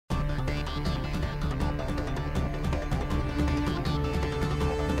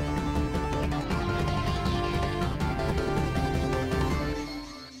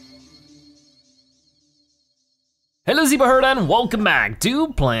Hello Zebra Herd and welcome back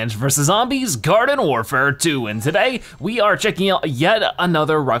to Plants vs. Zombies Garden Warfare 2. And today we are checking out yet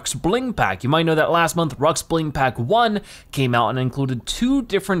another Rux Bling pack. You might know that last month Rux Bling Pack 1 came out and included 2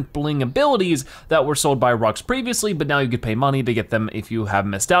 different bling abilities that were sold by Rux previously, but now you could pay money to get them if you have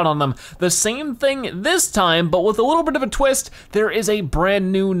missed out on them. The same thing this time, but with a little bit of a twist. There is a brand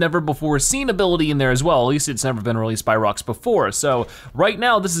new, never before seen ability in there as well. At least it's never been released by Rux before. So right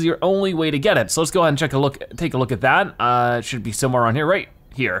now this is your only way to get it. So let's go ahead and take a look at that. It should be somewhere on here, right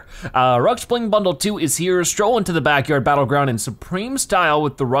here. Rux Bling Bundle 2 is here. Stroll into the Backyard Battleground in supreme style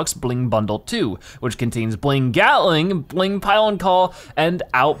with the Rux Bling Bundle 2, which contains Bling Gatling, Bling Pylon Call, and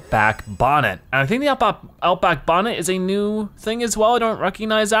Outback Bonnet. And I think the Outback Bonnet is a new thing as well. I don't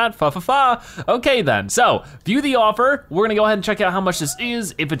recognize that, Okay then, so view the offer. We're gonna go ahead and check out how much this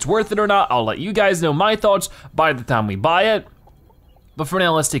is. If it's worth it or not, I'll let you guys know my thoughts by the time we buy it. But for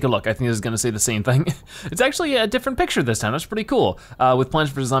now, let's take a look. I think this is gonna say the same thing. It's actually a different picture this time. That's pretty cool. With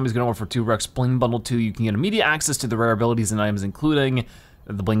Plants vs. Zombies Garden Warfare 2 Rux Bling Bundle 2, you can get immediate access to the rare abilities and items, including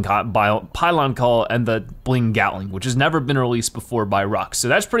the Bling Pylon Call and the Bling Gatling, which has never been released before by Rux. So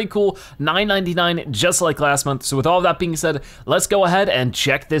that's pretty cool. $9.99, just like last month. So with all of that being said, let's go ahead and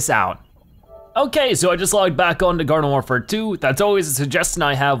check this out. Okay, so I just logged back on to Garden Warfare 2. That's always a suggestion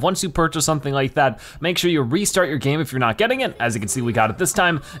I have. Once you purchase something like that, make sure you restart your game if you're not getting it. As you can see, we got it this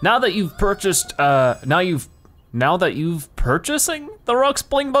time. Now that you've purchased, now that you've purchasing the Rux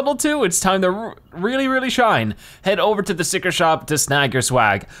Bling Bundle 2, it's time to really shine. Head over to the sticker shop to snag your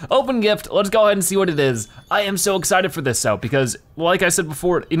swag. Open gift, let's go ahead and see what it is. I am so excited for this though, because like I said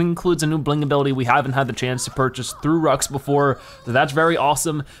before, it includes a new bling ability we haven't had the chance to purchase through Rux before, so that's very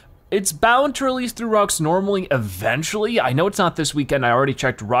awesome. It's bound to release through Rux normally, eventually. I know it's not this weekend. I already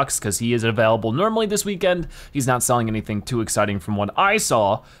checked Rux because he is available normally this weekend. He's not selling anything too exciting from what I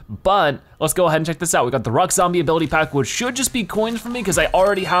saw, but let's go ahead and check this out. We got the Rux Zombie Ability Pack, which should just be coins for me because I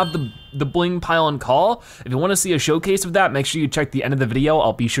already have the Bling Pylon Call. If you wanna see a showcase of that, make sure you check the end of the video.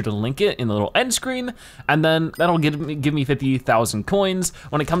 I'll be sure to link it in the little end screen, and then that'll give me 50,000 coins.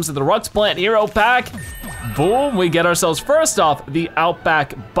 When it comes to the Rux Plant Hero Pack, boom, we get ourselves first off the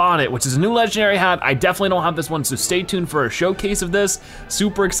Outback Bonnet, which is a new legendary hat. I definitely don't have this one, so stay tuned for a showcase of this.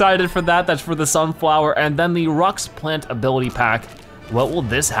 Super excited for that. That's for the Sunflower. And then the Rux Plant Ability Pack. What will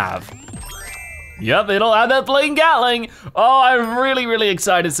this have? Yep, it'll have that Bling Gatling. Oh, I'm really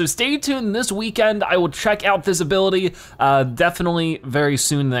excited. So stay tuned this weekend. I will check out this ability. Definitely very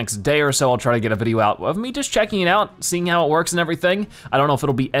soon, the next day or so, I'll try to get a video out of me just checking it out, seeing how it works and everything. I don't know if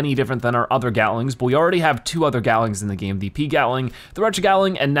it'll be any different than our other Gatlings, but we already have 2 other Gatlings in the game, the P Gatling, the Retro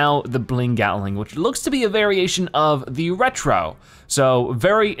Gatling, and now the Bling Gatling, which looks to be a variation of the Retro. So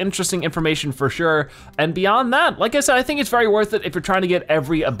very interesting information for sure. And beyond that, like I said, I think it's very worth it if you're trying to get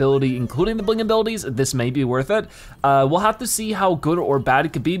every ability, including the bling abilities. This may be worth it. We'll have to see how good or bad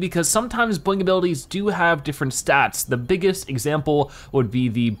it could be because sometimes bling abilities do have different stats. The biggest example would be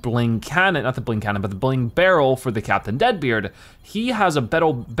the Bling Cannon, not the Bling Cannon, but the Bling Barrel for the Captain Deadbeard. He has a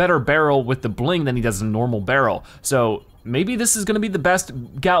better barrel with the bling than he does a normal barrel. So maybe this is gonna be the best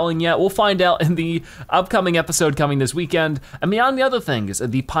Gatling yet. We'll find out in the upcoming episode coming this weekend. And beyond the other things,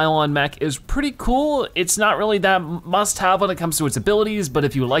 the Pylon Mech is pretty cool. It's not really that must-have when it comes to its abilities, but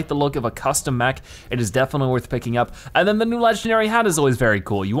if you like the look of a custom mech, it is definitely worth picking up. And then the new legendary hat is always very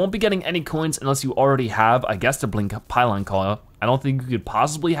cool. You won't be getting any coins unless you already have, I guess, the Bling Pylon Call. I don't think you could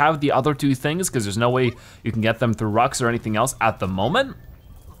possibly have the other 2 things because there's no way you can get them through Rux or anything else at the moment.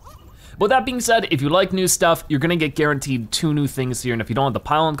 With that being said, if you like new stuff, you're gonna get guaranteed 2 new things here, and if you don't have the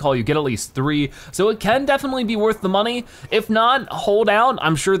Pylon Call, you get at least 3, so it can definitely be worth the money. If not, hold out.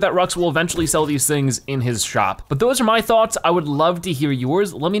 I'm sure that Rux will eventually sell these things in his shop. But those are my thoughts. I would love to hear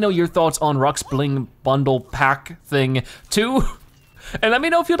yours. Let me know your thoughts on Rux Bling Bundle Pack thing 2. And let me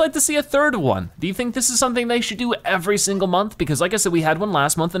know if you'd like to see a 3rd one. Do you think this is something they should do every single month? Because like I said, we had one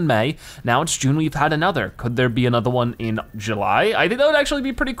last month in May. Now it's June, we've had another. Could there be another one in July? I think that would actually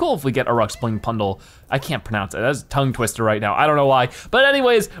be pretty cool if we get a Rux Bling Bundle. I can't pronounce it, that's a tongue twister right now. I don't know why. But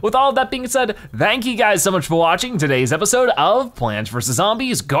anyways, with all of that being said, thank you guys so much for watching today's episode of Plants vs.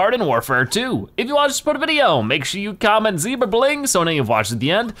 Zombies Garden Warfare 2. If you watched this part of the video, make sure you comment Zebra Bling so I know you've watched to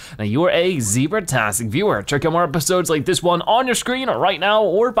the end. Now you are a Zebra-tastic viewer. Check out more episodes like this one on your screen right now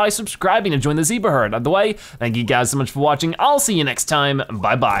or by subscribing to join the Zebra Herd. By the way, thank you guys so much for watching. I'll see you next time,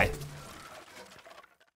 bye-bye.